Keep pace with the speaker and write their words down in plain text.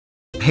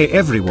Hey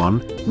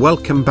everyone,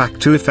 welcome back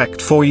to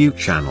Effect For You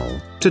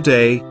channel.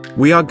 Today,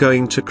 we are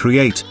going to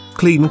create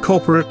clean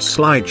corporate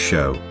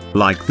slideshow,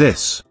 like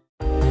this.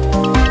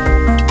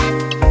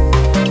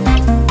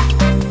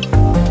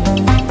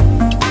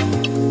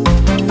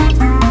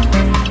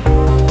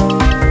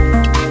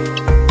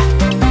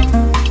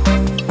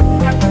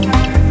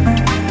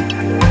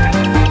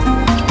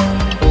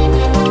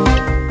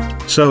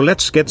 So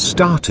let's get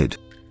started.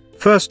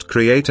 First,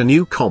 create a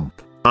new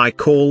comp. I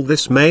call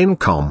this main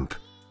comp.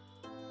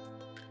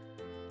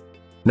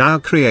 Now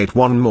create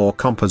one more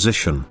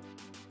composition.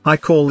 I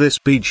call this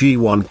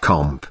BG1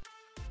 comp.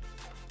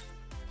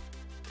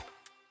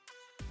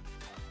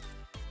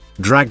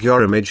 Drag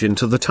your image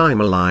into the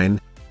timeline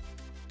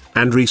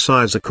and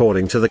resize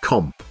according to the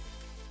comp.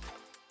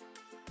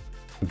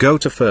 Go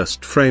to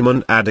first frame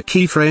and add a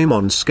keyframe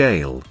on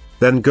scale.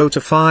 Then go to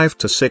 5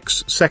 to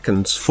 6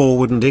 seconds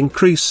forward and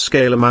increase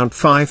scale amount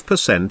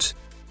 5%.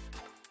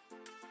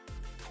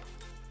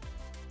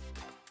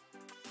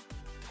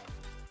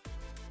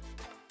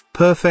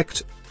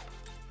 Perfect.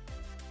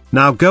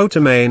 Now go to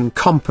main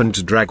comp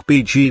and drag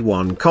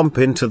BG1 comp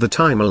into the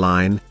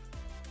timeline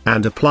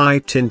and apply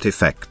tint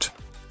effect.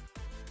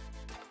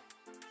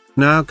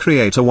 Now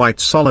create a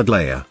white solid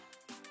layer.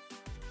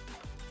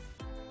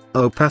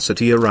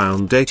 Opacity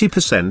around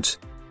 80%.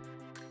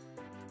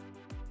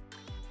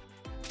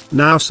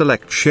 Now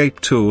select shape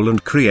tool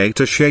and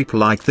create a shape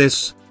like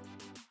this.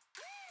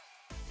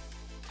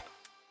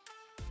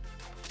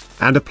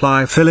 And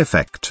apply fill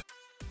effect.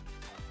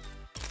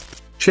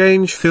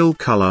 Change fill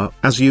color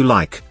as you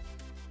like.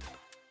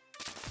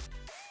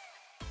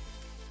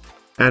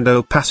 And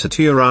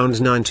opacity around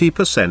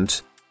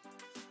 90%.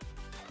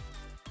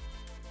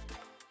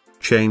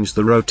 Change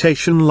the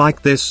rotation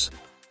like this.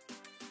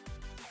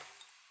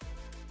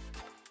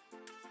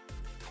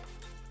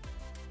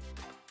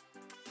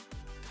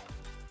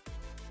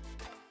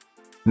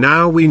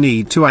 Now we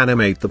need to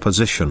animate the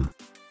position.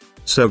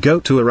 So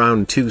go to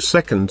around 2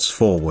 seconds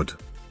forward.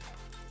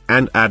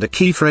 And add a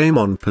keyframe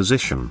on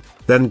position.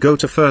 Then go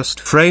to first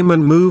frame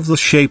and move the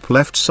shape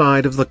left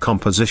side of the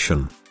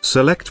composition.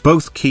 Select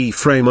both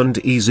keyframe and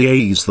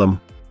ease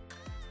them.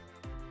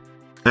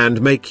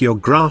 And make your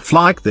graph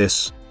like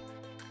this.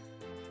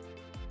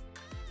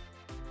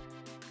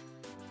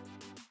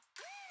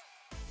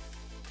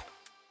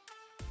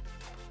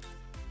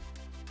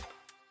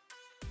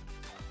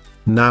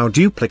 Now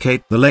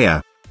duplicate the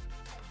layer.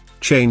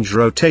 Change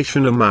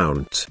rotation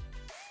amount.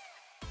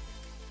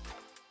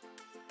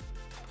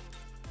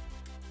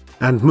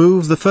 And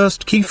move the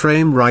first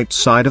keyframe right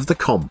side of the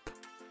comp.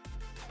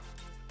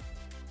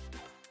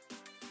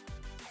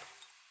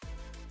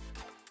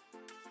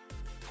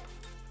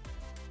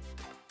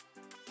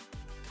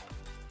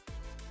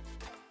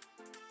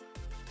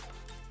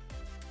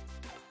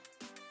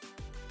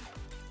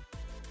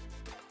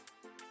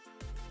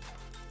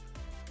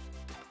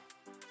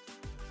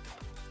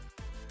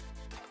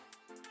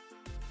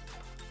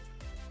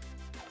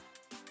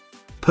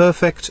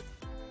 Perfect.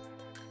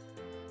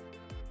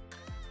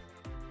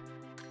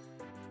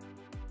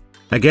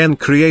 Again,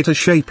 create a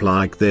shape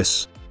like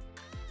this.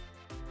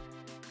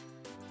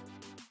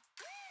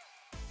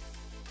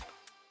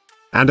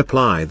 And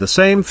apply the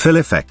same fill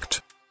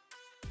effect.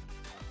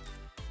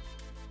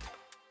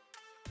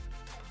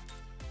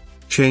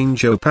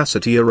 Change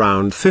opacity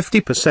around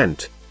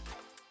 50%.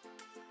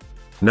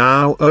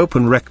 Now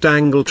open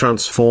rectangle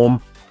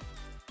transform.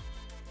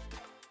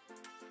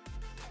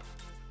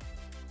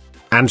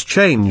 And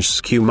change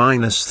skew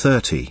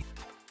 -30.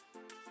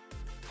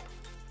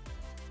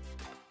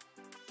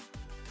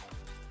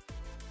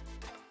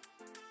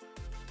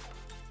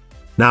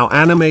 Now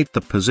animate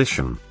the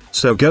position,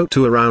 so go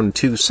to around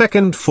 2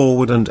 seconds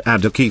forward and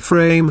add a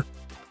keyframe.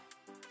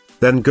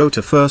 Then go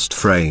to first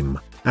frame,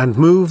 and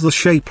move the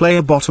shape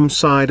layer bottom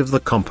side of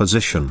the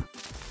composition.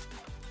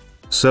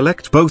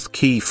 Select both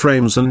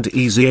keyframes and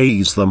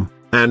ease them,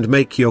 and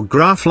make your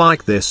graph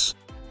like this.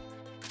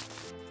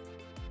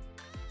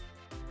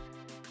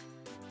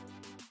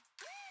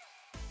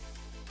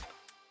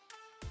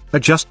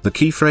 Adjust the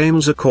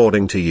keyframes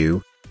according to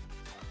you.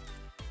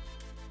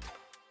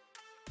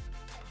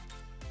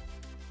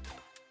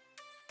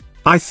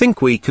 I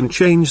think we can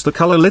change the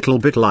color little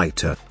bit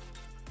lighter.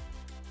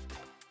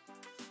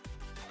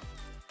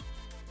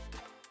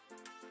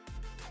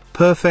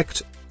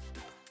 Perfect.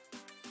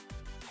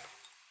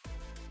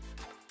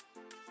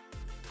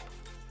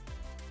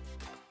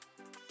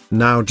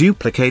 Now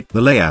duplicate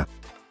the layer.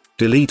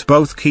 Delete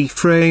both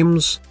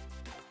keyframes.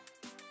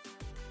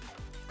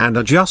 And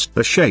adjust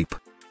the shape.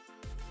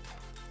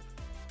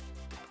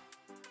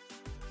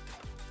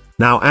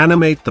 Now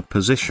animate the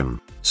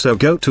position, so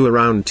go to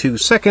around 2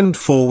 seconds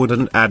forward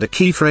and add a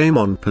keyframe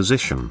on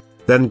position.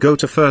 Then go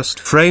to first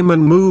frame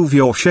and move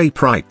your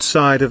shape right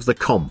side of the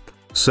comp.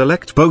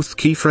 Select both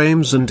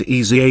keyframes and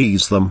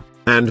ease them,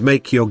 and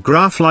make your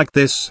graph like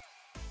this.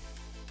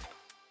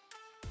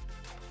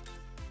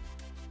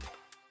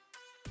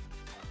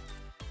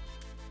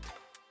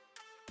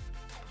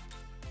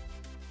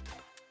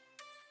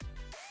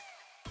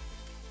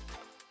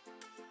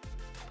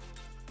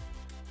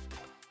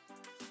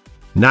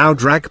 Now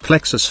drag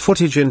Plexus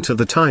footage into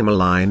the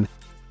timeline,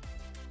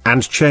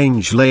 and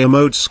change layer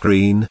mode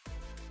screen,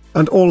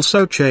 and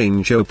also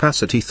change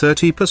opacity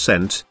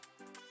 30%.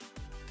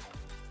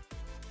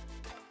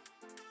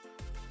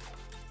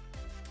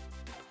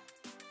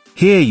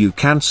 Here you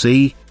can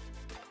see.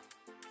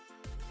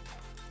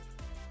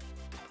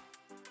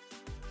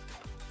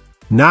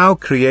 Now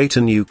create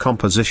a new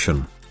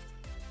composition.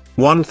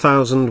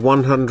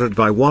 1100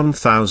 by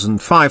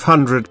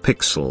 1500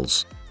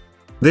 pixels.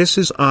 This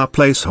is our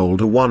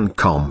placeholder 1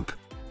 comp.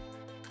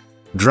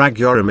 Drag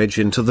your image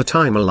into the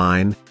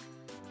timeline.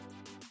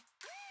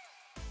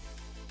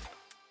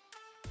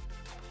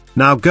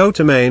 Now go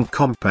to main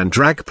comp and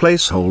drag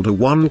placeholder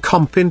 1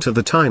 comp into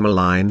the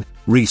timeline,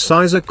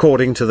 resize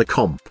according to the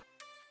comp.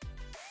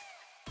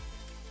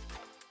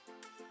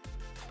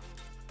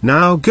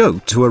 Now go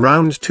to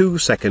around 2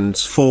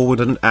 seconds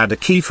forward and add a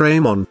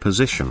keyframe on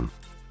position.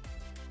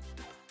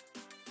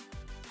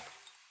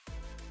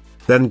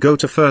 Then go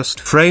to first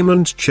frame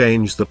and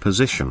change the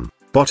position,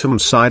 bottom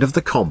side of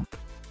the comp.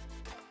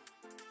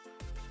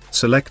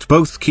 Select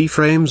both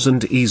keyframes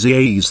and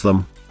ease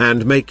them,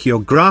 and make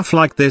your graph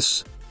like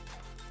this.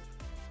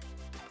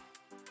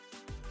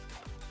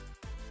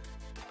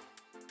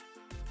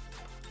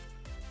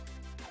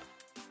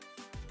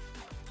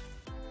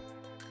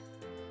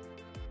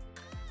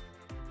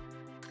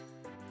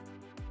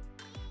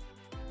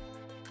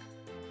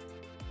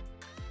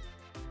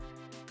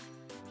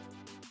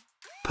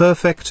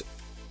 Perfect.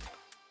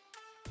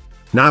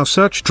 Now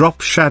search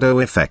drop shadow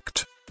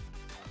effect.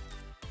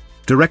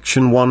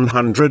 Direction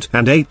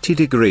 180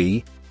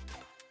 degree.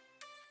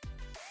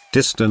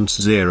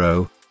 Distance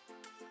 0.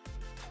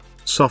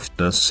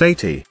 Softness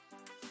 80.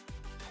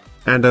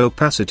 And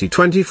opacity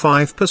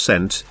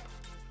 25%.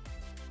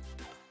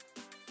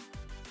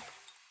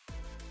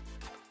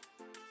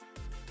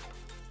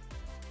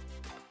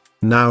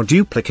 Now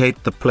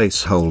duplicate the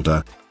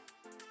placeholder.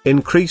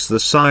 Increase the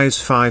size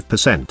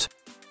 5%.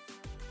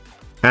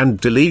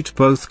 And delete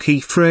both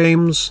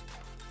keyframes.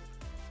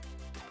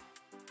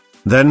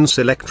 Then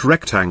select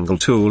rectangle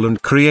tool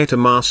and create a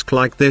mask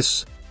like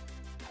this.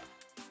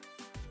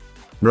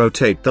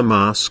 Rotate the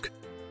mask.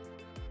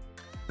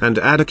 And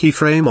add a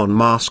keyframe on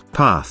mask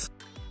path.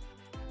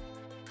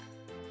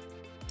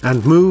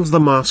 And move the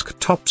mask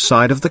top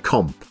side of the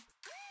comp.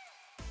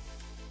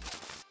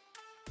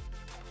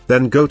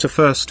 Then go to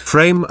first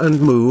frame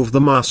and move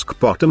the mask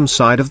bottom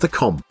side of the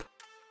comp.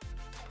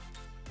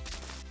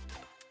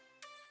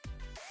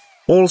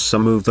 Also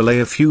move the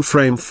layer view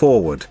frame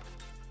forward.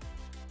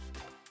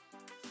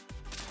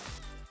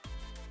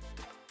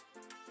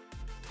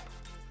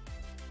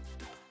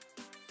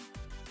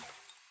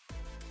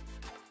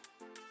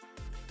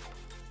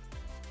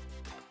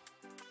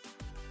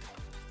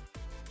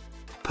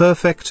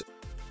 Perfect.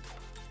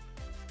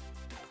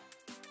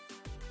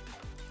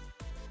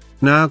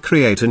 Now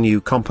create a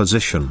new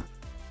composition.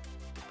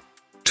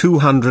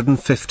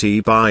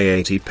 250 by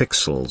 80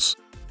 pixels.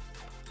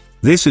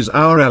 This is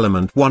our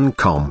element 1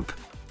 comp.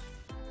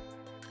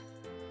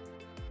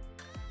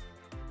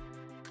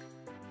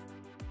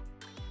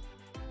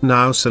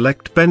 Now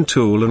select pen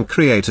tool and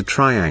create a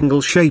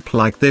triangle shape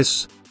like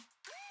this.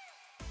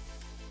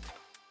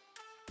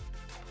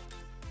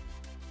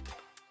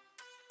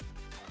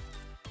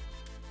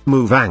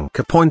 Move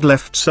anchor point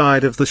left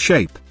side of the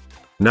shape.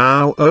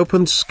 Now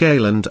open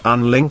scale and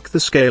unlink the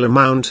scale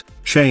amount,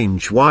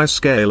 change Y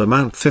scale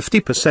amount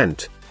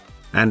 50%.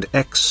 And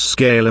X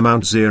scale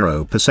amount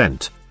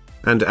 0%.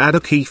 And add a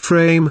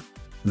keyframe.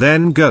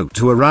 Then go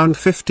to around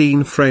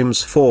 15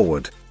 frames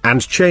forward,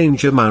 and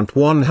change amount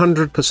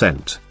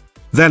 100%.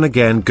 Then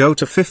again go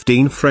to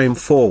 15 frame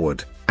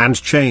forward, and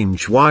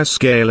change Y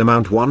scale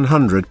amount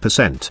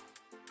 100%.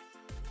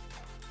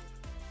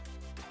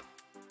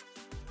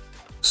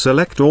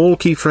 Select all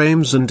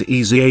keyframes and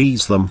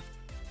ease them.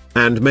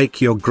 And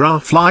make your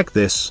graph like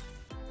this.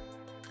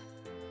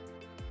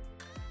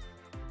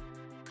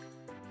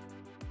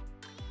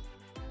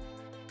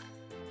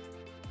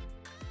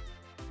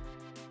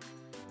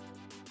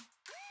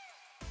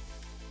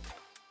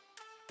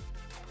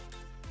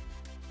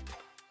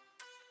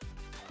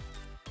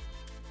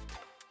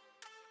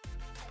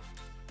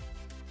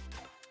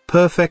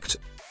 Perfect.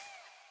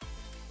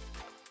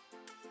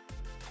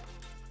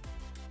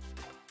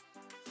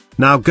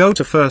 Now go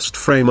to first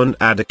frame and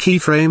add a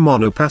keyframe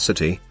on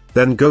opacity,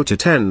 then go to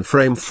 10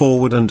 frame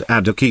forward and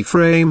add a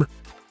keyframe.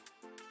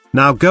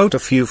 Now go to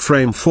few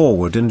frame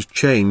forward and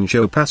change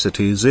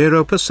opacity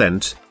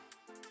 0%.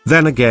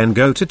 Then again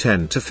go to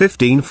 10 to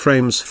 15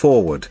 frames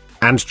forward,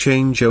 and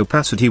change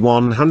opacity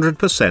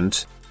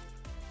 100%.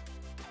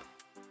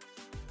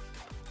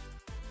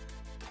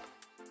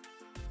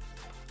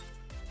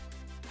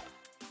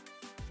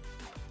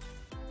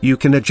 You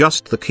can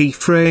adjust the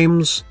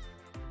keyframes.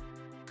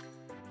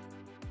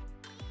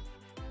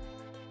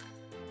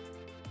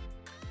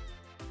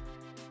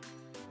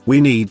 We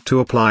need to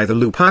apply the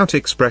loop out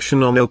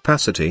expression on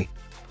opacity.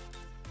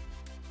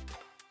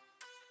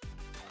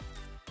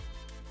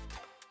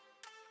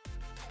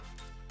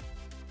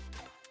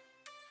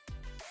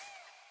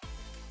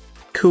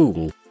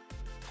 Cool.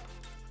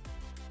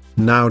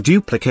 Now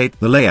duplicate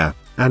the layer,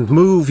 and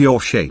move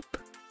your shape.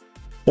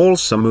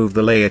 Also move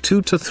the layer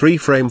 2 to 3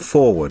 frame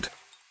forward.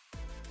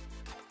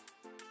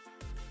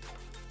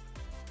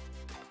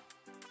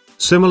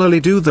 Similarly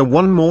do the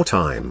one more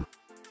time.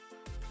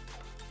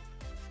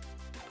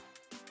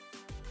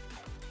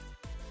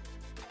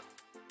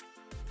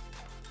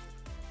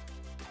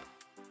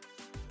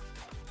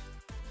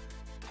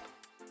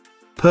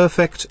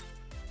 Perfect.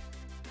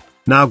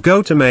 Now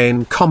go to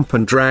main comp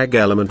and drag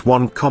element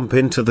 1 comp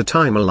into the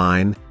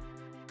timeline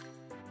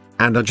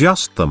and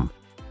adjust them.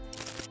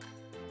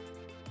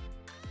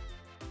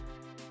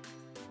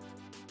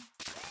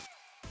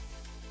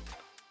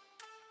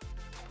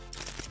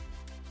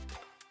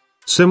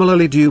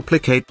 Similarly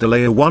duplicate the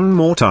layer one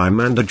more time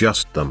and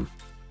adjust them.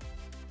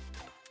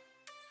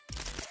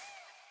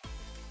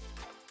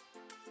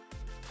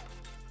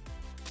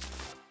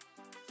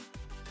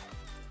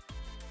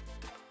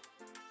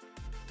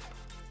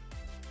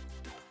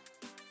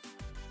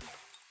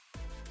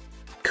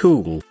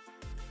 Cool.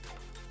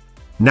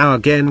 Now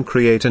again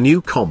create a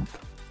new comp.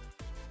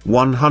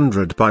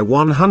 100 by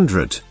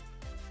 100.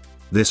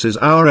 This is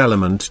our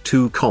element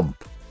 2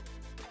 comp.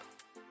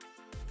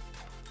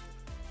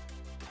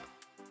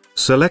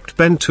 Select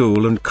pen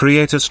tool and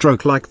create a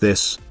stroke like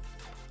this.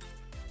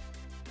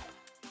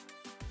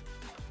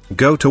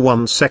 Go to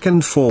 1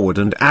 second forward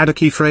and add a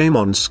keyframe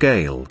on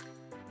scale.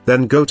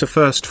 Then go to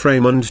first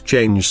frame and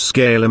change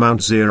scale amount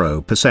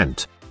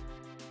 0%.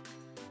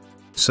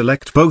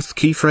 Select both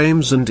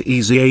keyframes and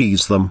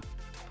ease them.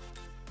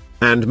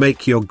 And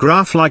make your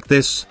graph like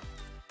this.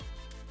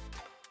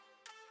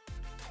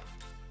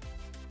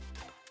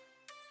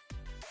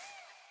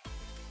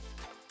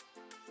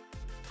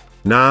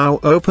 Now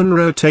open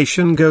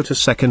rotation, go to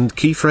second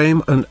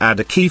keyframe and add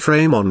a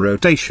keyframe on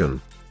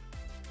rotation.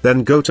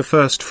 Then go to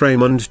first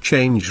frame and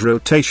change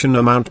rotation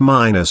amount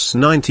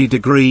 -90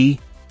 degree.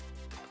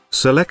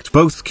 Select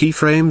both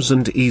keyframes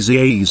and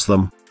ease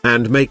them,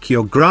 and make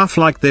your graph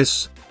like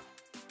this.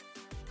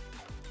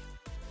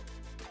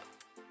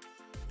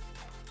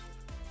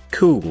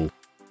 Cool.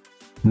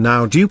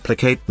 Now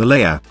duplicate the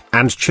layer,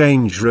 and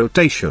change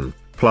rotation,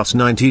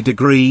 +90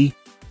 degree.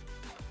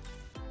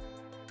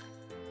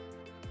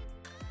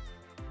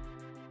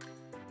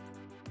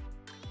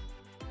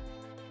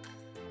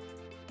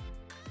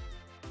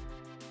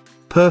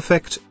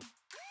 Perfect.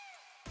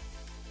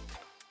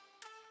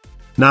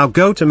 Now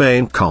go to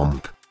main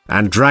comp,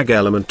 and drag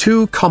element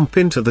 2 comp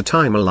into the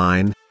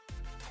timeline.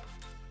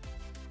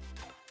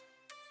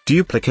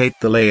 Duplicate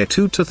the layer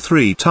 2 to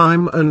 3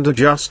 time and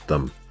adjust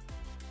them.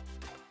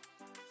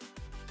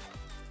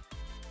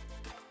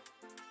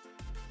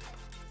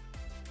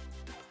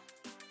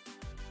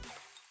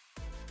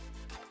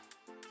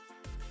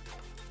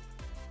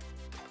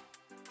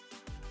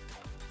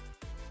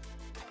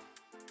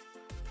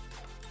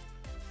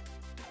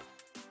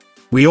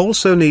 We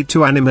also need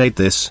to animate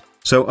this,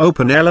 so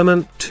open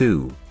element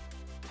 2.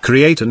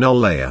 Create a null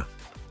layer.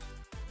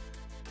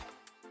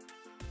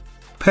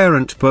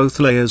 Parent both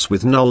layers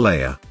with null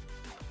layer.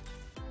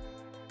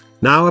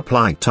 Now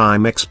apply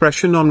time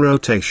expression on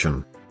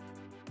rotation.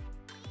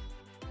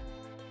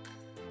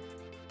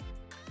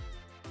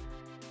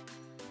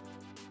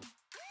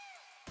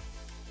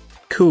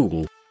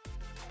 Cool.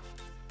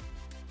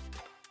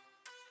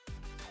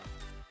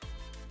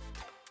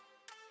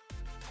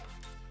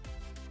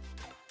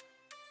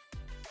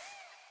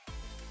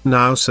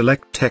 Now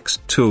select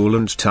text tool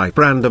and type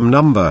random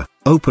number,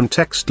 open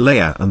text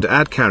layer and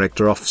add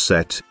character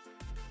offset.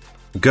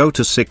 Go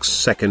to 6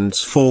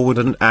 seconds forward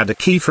and add a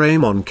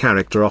keyframe on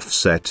character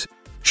offset,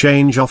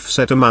 change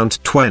offset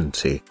amount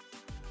 20.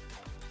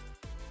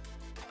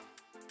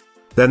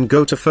 Then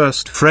go to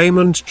first frame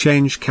and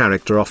change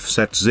character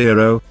offset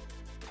 0.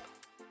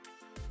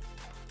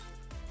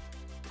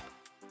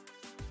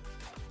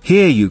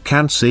 Here you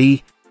can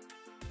see.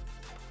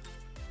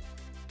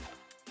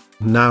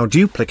 Now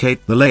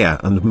duplicate the layer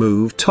and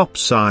move top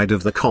side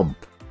of the comp.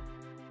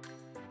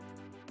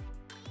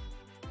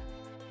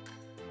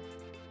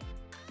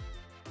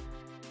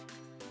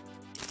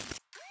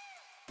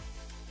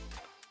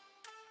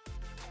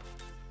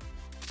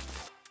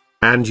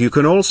 And you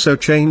can also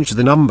change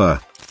the number.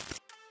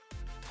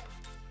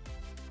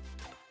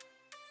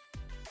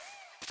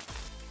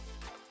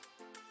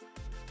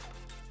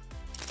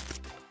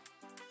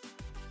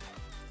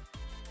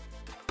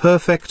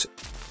 Perfect.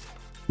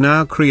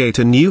 Now create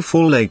a new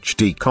full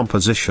HD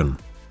composition.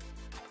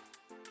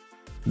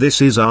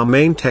 This is our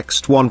main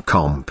text 1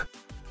 comp.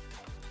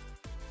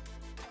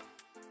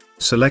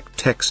 Select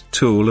text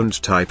tool and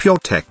type your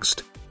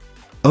text.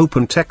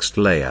 Open text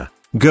layer,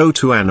 go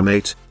to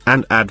animate,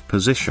 and add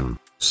position,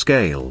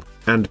 scale,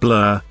 and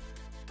blur.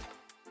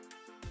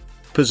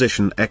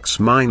 Position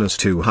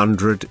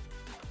X-200.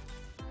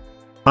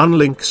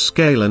 Unlink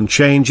scale and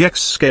change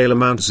X scale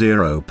amount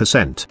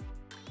 0%.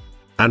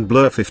 And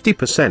blur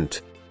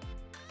 50%.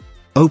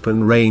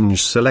 Open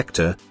range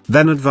selector,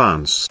 then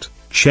advanced,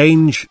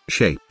 change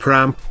shape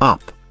ramp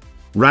up.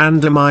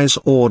 Randomize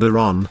order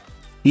on.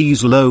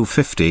 Ease low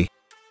 50.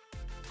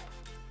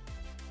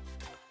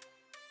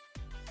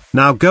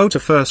 Now go to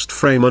first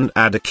frame and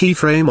add a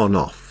keyframe on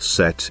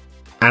offset.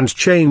 And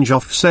change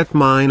offset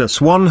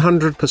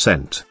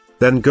 -100%.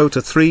 Then go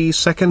to 3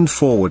 second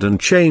forward and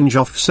change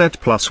offset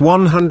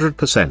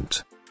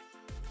 +100%.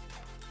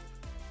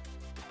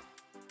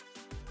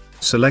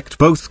 Select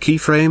both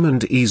keyframe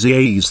and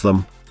ease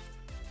them.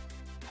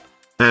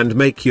 And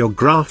make your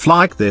graph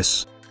like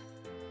this.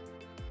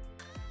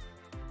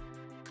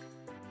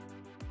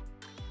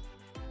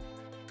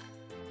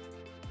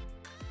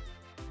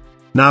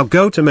 Now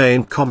go to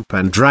main comp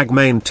and drag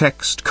main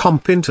text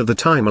comp into the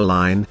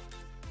timeline.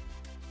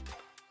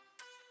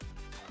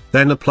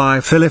 Then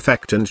apply fill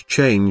effect and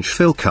change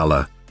fill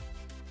color.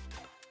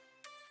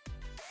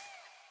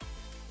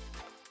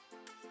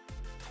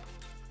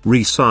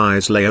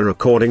 Resize layer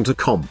according to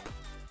comp.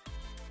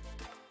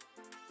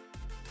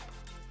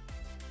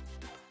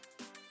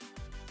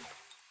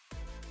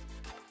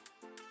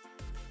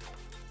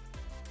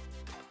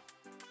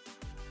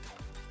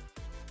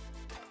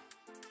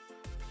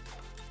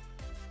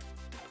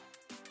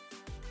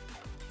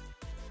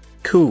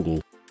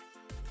 Cool.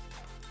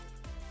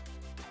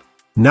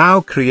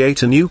 Now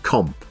create a new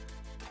comp.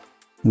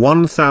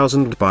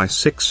 1000 by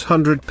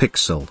 600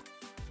 pixel.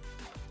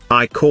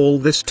 I call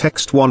this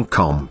text 1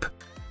 comp.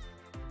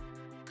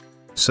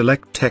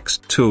 Select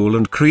text tool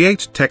and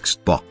create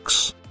text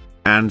box.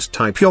 And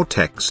type your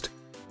text.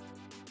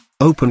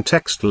 Open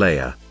text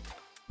layer.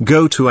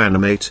 Go to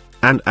animate,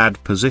 and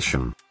add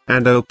position,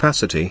 and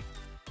opacity.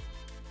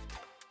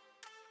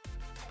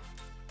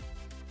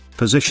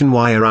 Position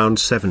Y around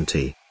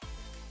 70.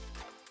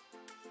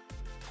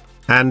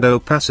 And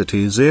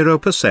opacity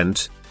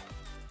 0%.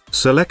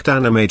 Select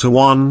Animator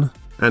 1,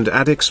 and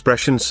add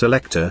Expression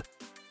Selector.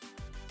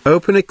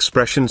 Open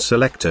Expression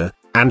Selector,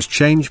 and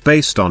change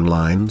based on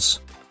lines.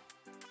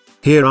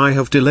 Here I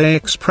have Delay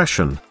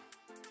Expression.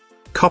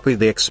 Copy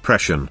the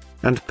expression,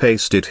 and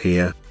paste it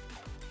here.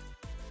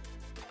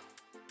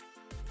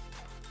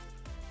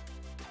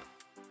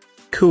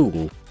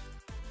 Cool.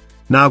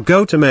 Now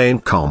go to Main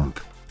Comp,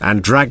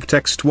 and drag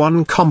Text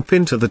 1 comp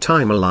into the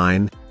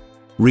timeline.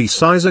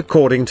 Resize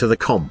according to the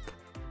comp.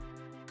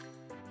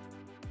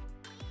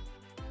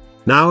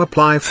 Now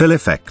apply fill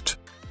effect.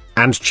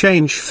 And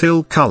change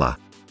fill color.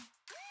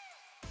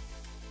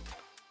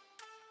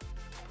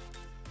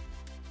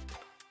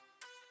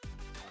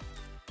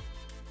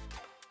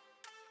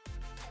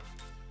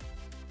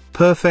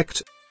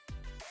 Perfect.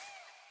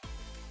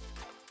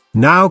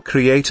 Now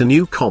create a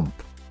new comp.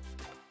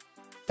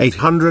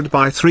 800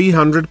 by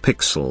 300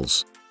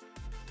 pixels.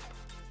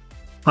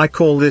 I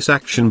call this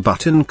Action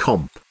Button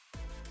Comp.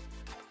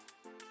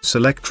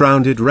 Select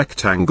Rounded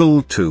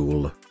Rectangle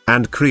tool,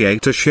 and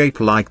create a shape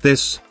like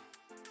this.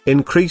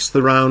 Increase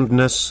the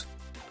roundness.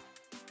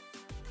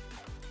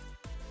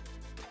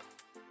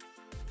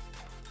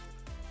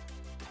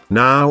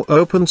 Now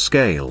open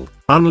Scale,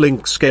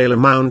 unlink Scale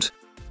Amount,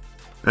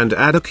 and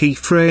add a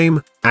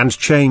keyframe, and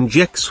change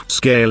X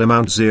Scale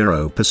Amount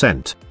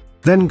 0%.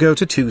 Then go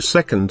to 2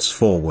 seconds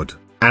forward,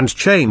 and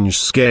change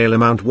Scale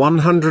Amount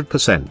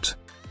 100%.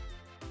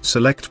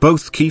 Select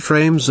both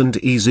keyframes and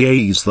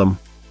ease them.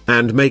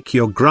 And make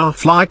your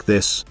graph like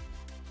this.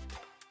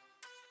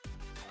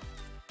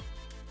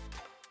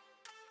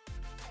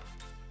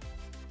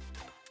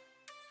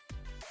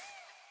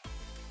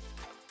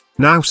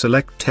 Now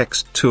select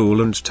Text tool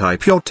and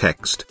type your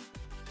text.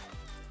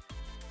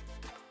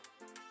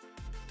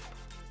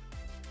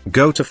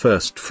 Go to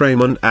first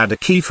frame and add a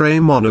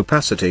keyframe on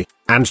opacity,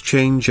 and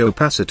change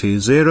opacity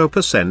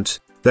 0%,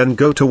 then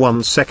go to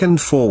 1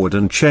 second forward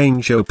and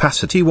change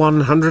opacity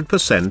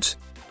 100%.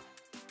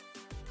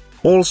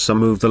 Also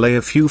move the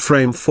layer few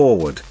frame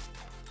forward.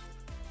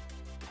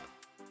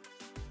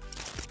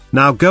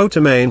 Now go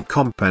to Main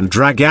Comp and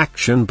drag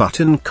Action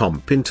Button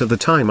Comp into the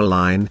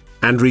timeline,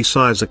 and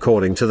resize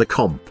according to the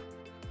comp.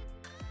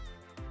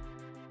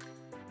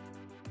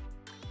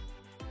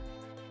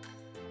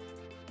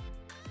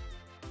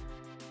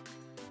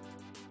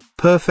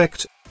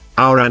 Perfect.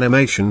 Our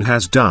animation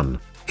has done.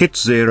 Hit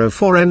 0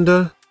 for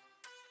render.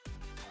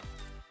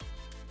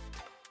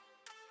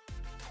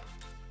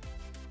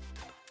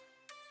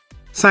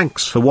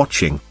 Thanks for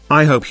watching.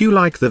 I hope you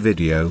like the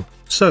video,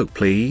 so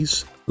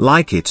please,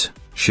 like it,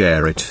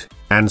 share it,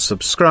 and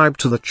subscribe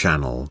to the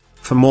channel.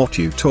 For more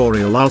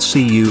tutorial I'll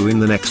see you in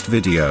the next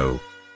video.